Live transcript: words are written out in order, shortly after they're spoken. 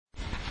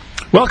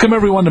Welcome,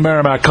 everyone, to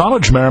Merrimack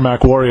College.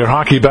 Merrimack Warrior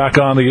Hockey back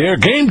on the air.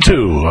 Game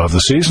 2 of the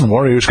season.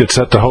 Warriors get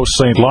set to host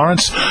St.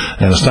 Lawrence,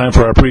 and it's time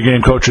for our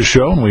pregame coaches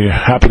show, and we're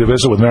happy to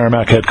visit with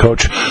Merrimack head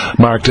coach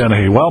Mark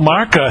Dennehy. Well,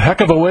 Mark, a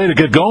heck of a way to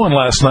get going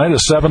last night, a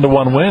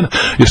 7-1 win.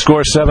 You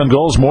scored 7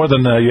 goals, more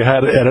than you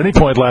had at any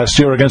point last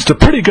year against a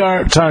pretty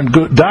darn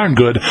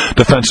good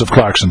defensive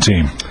Clarkson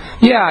team.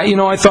 Yeah,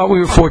 I thought we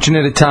were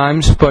fortunate at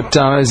times, but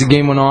as the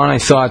game went on, I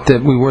thought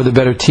that we were the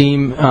better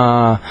team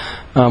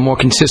more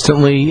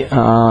consistently,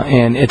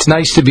 and it's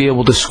nice to be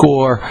able to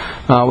score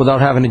without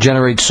having to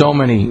generate so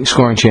many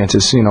scoring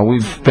chances.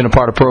 We've been a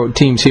part of pro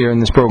teams here in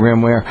this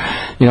program where,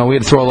 we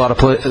had to throw a lot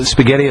of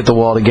spaghetti at the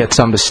wall to get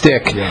some to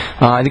stick. Yeah.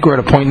 I think we're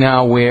at a point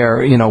now where,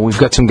 we've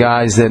got some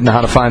guys that know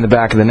how to find the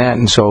back of the net,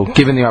 and so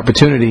given the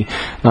opportunity,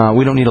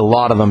 we don't need a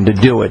lot of them to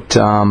do it.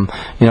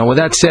 With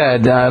that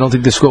said, I don't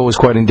think the score was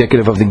quite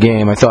indicative of the game.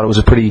 I thought it was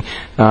a pretty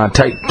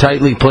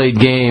tightly played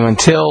game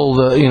until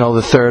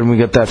the third, and we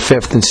got that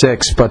fifth and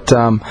sixth. But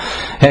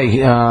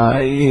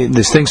hey,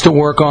 there's things to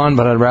work on,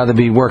 but I'd rather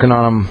be working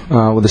on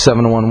them with a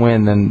 7-1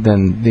 win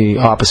than the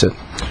opposite.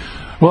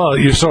 Well,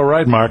 you're so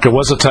right, Mark. It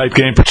was a tight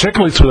game,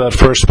 particularly through that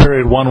first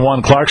period,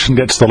 1-1. Clarkson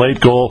gets the late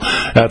goal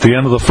at the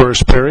end of the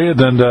first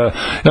period, and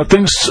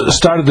things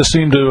started to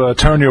seem to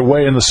turn your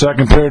way in the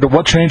second period.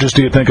 What changes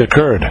do you think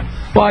occurred?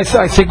 Well,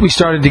 I think we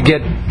started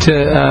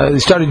to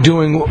started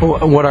doing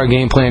what our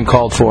game plan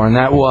called for, and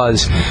that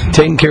was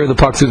taking care of the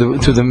puck through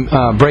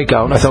the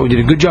breakout. I thought we did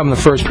a good job in the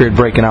first period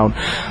breaking out,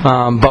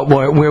 but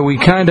where we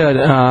kind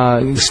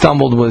of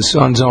stumbled was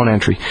on zone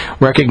entry,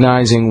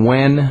 recognizing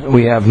when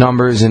we have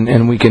numbers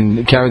and we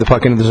can carry the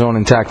puck into the zone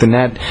and attack the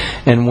net,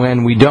 and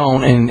when we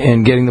don't,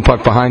 and getting the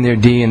puck behind their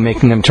D and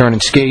making them turn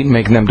and skate and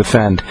making them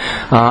defend.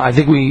 I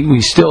think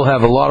we still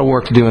have a lot of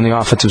work to do in the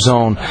offensive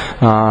zone.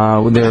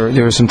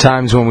 There were some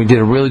times when we did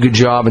a really good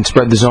job and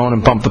spread the zone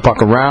and bumped the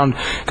puck around,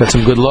 got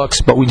some good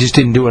looks, but we just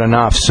didn't do it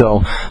enough.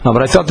 So,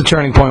 but I thought the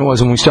turning point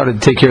was when we started to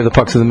take care of the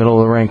puck to the middle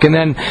of the rink, and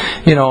then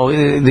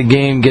the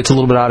game gets a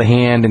little bit out of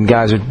hand and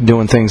guys are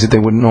doing things that they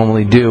wouldn't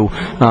normally do.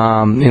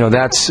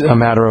 That's a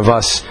matter of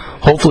us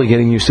hopefully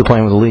getting used to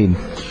playing with a lead.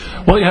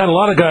 Well, you had a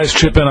lot of guys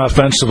chip in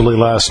offensively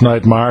last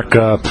night, Mark,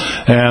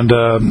 and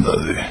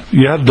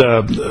you had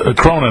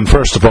Cronin.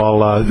 First of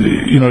all,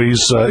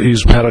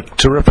 he's had a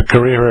terrific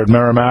career here at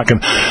Merrimack,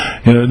 and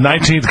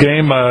 19th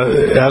game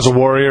as a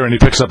Warrior, and he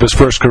picks up his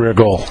first career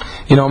goal.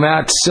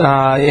 Matt's.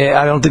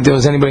 I don't think there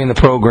was anybody in the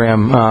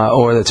program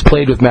or that's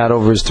played with Matt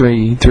over his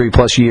three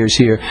plus years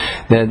here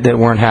that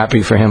weren't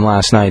happy for him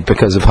last night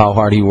because of how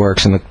hard he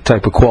works and the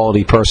type of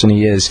quality person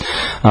he is.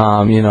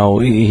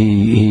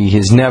 He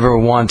has never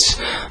once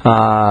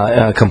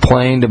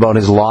complained about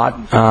his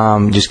lot.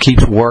 Just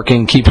keeps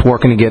working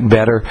to get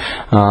better,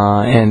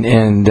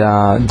 and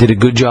did a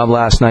good job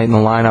last night in the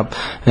lineup,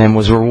 and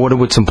was rewarded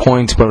with some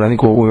points. But I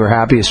think what we were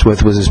happiest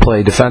with was his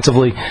play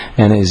defensively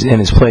and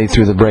his play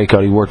through the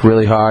breakout. He worked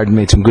really hard,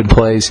 made some good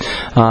plays.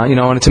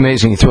 And it's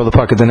amazing. You throw the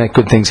puck at the net,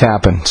 good things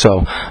happen.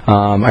 So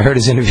I heard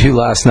his interview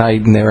last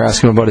night, and they were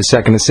asking him about his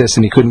second assist,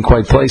 and he couldn't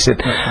quite place it.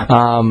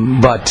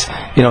 But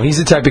he's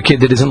the type of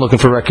kid that isn't looking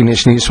for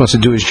recognition. He just wants to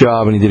do his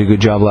job, and he did a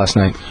good job last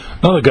night.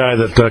 Another guy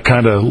that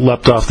kind of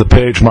leapt off the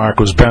page, Mark,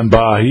 was Ben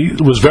Baugh. He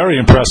was very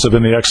impressive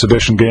in the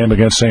exhibition game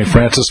against St.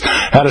 Francis.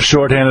 Had a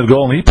shorthanded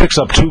goal, and he picks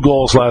up 2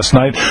 goals last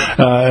night,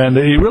 and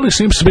he really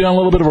seems to be on a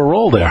little bit of a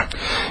roll there.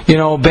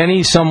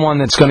 Benny's someone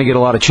that's going to get a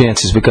lot of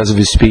chances because of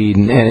his speed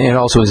and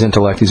also his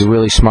intellect. He's a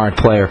really smart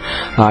player.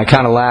 I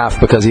kind of laughed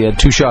because he had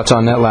 2 shots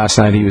on net last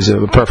night. He was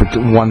a perfect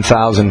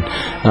 1,000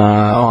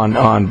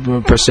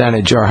 on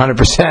percentage, or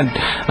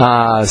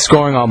 100%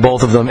 scoring on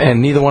both of them,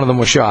 and neither one of them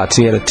were shots.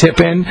 He had a tip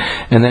in,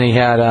 and then he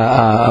had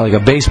like a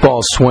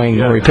baseball swing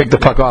where he picked the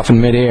puck off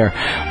in midair.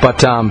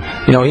 But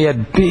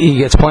he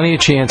gets plenty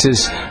of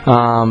chances,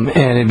 and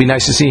it'd be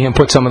nice to see him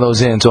put some of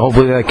those in. So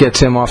hopefully that gets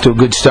him off to a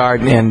good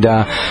start, and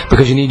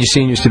because you need your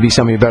seniors to be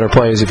some of your better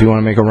players if you want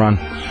to make a run.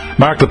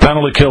 Mark, the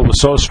penalty kill was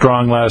so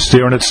strong last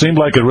year, and it seemed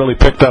like it really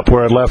picked up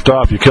where it left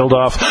off. You killed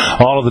off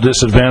all of the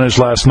disadvantage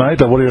last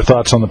night. What are your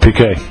thoughts on the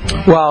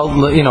PK?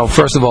 Well,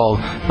 first of all,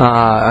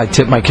 I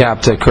tip my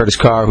cap to Curtis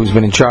Carr, who's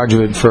been in charge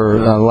of it for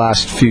the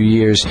last few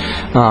years.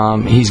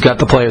 He's got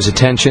the players'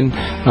 attention.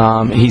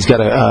 He's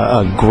got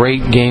a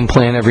great game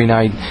plan every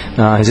night.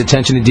 His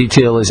attention to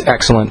detail is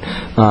excellent.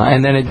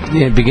 And then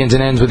it begins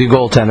and ends with your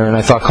goaltender, and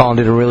I thought Colin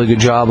did a really good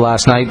job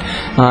last night.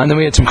 And then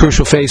we had some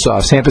crucial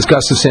face-offs. Hampus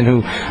Gustafsson,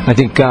 who I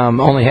think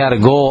only had a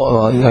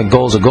goal, a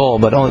goal's a goal,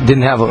 but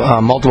didn't have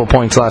multiple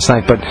points last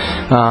night, but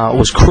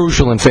was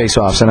crucial in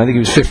face-offs. And I think he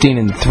was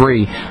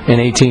 15-3 in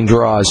 18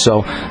 draws.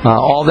 So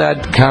all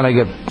that kind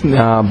of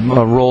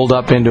got rolled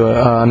up into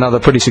another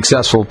pretty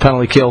successful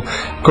penalty kill.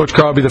 Coach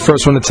Carr will be the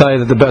first one to tell you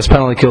that the best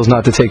penalty kill is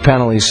not to take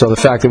penalties. So the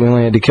fact that we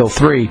only had to kill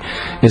 3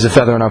 is a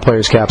feather in our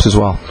players' caps as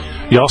well.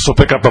 You also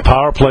pick up a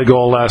power play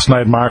goal last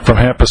night, Mark, from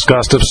Hampus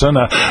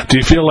Gustafsson. Do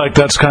you feel like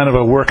that's kind of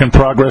a work in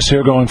progress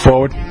here going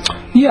forward?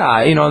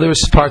 Yeah, there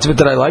was parts of it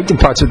that I liked and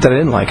parts of it that I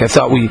didn't like. I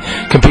thought we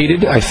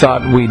competed. I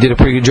thought we did a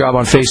pretty good job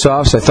on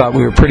face-offs. I thought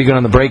we were pretty good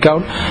on the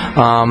breakout.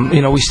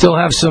 We still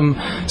have some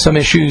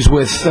issues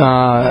with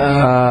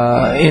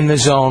in the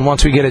zone.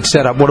 Once we get it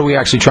set up, what are we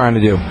actually trying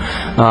to do?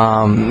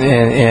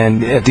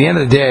 And at the end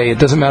of the day, it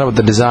doesn't matter what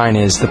the design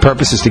is. The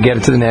purpose is to get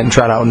it to the net and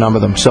try to outnumber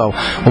them. So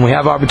when we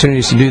have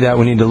opportunities to do that,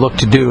 we need to look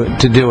to do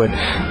it.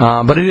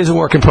 But it is a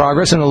work in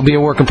progress, and it'll be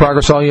a work in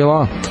progress all year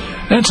long.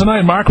 And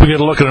tonight, Mark, we get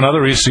a look at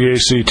another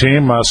ECAC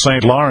team,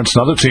 St. Lawrence,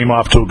 another team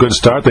off to a good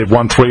start. They've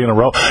won 3 in a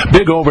row.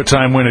 Big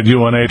overtime win at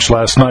UNH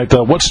last night.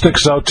 What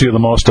sticks out to you the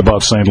most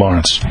about St.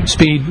 Lawrence?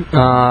 Speed.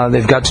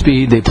 They've got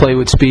speed. They play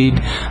with speed.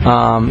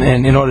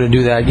 And in order to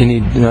do that, you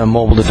need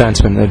mobile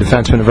defensemen. The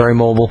defensemen are very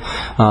mobile.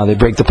 They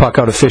break the puck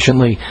out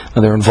efficiently.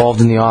 They're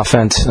involved in the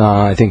offense.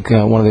 I think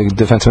one of the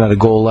defensemen had a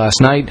goal last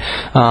night.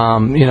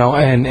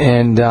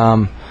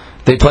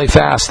 They play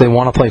fast. They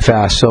want to play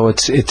fast. So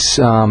it's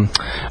a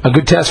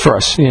good test for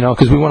us,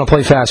 because we want to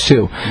play fast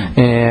too.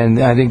 And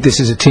I think this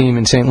is a team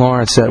in St.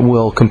 Lawrence that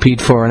will compete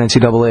for an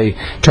NCAA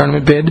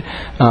tournament bid.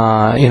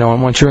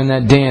 And once you're in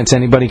that dance,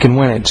 anybody can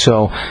win it.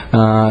 So,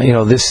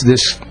 this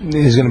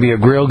is going to be a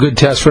real good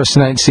test for us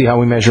tonight to see how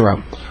we measure up.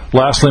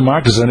 Lastly,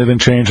 Mark, does anything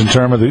change in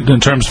terms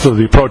of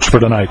the approach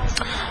for tonight?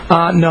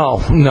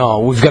 No.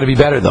 We've got to be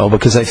better, though,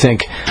 because I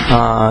think,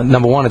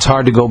 number one, it's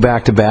hard to go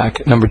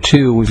back-to-back. Number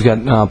two, we've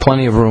got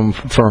plenty of room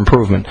for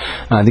improvement.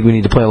 I think we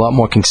need to play a lot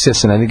more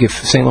consistent. I think if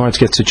St. Lawrence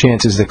gets the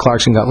chances that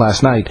Clarkson got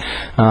last night,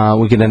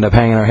 we could end up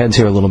hanging our heads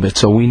here a little bit.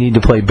 So we need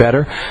to play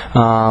better,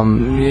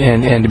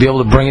 and to be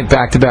able to bring it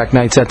back-to-back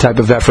nights, that type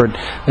of effort,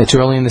 it's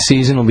early in the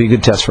season, will be a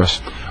good test for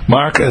us.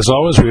 Mark, as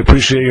always, we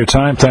appreciate your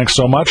time. Thanks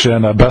so much,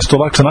 and best of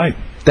luck tonight.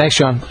 Thanks,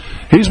 John.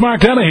 He's Mark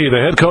Dennehy, the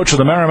head coach of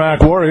the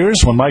Merrimack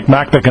Warriors. When Mike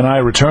Macknick and I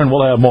return,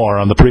 we'll have more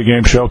on the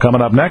pregame show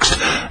coming up next.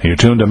 You're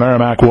tuned to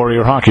Merrimack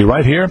Warrior Hockey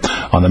right here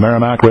on the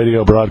Merrimack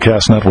Radio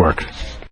Broadcast Network.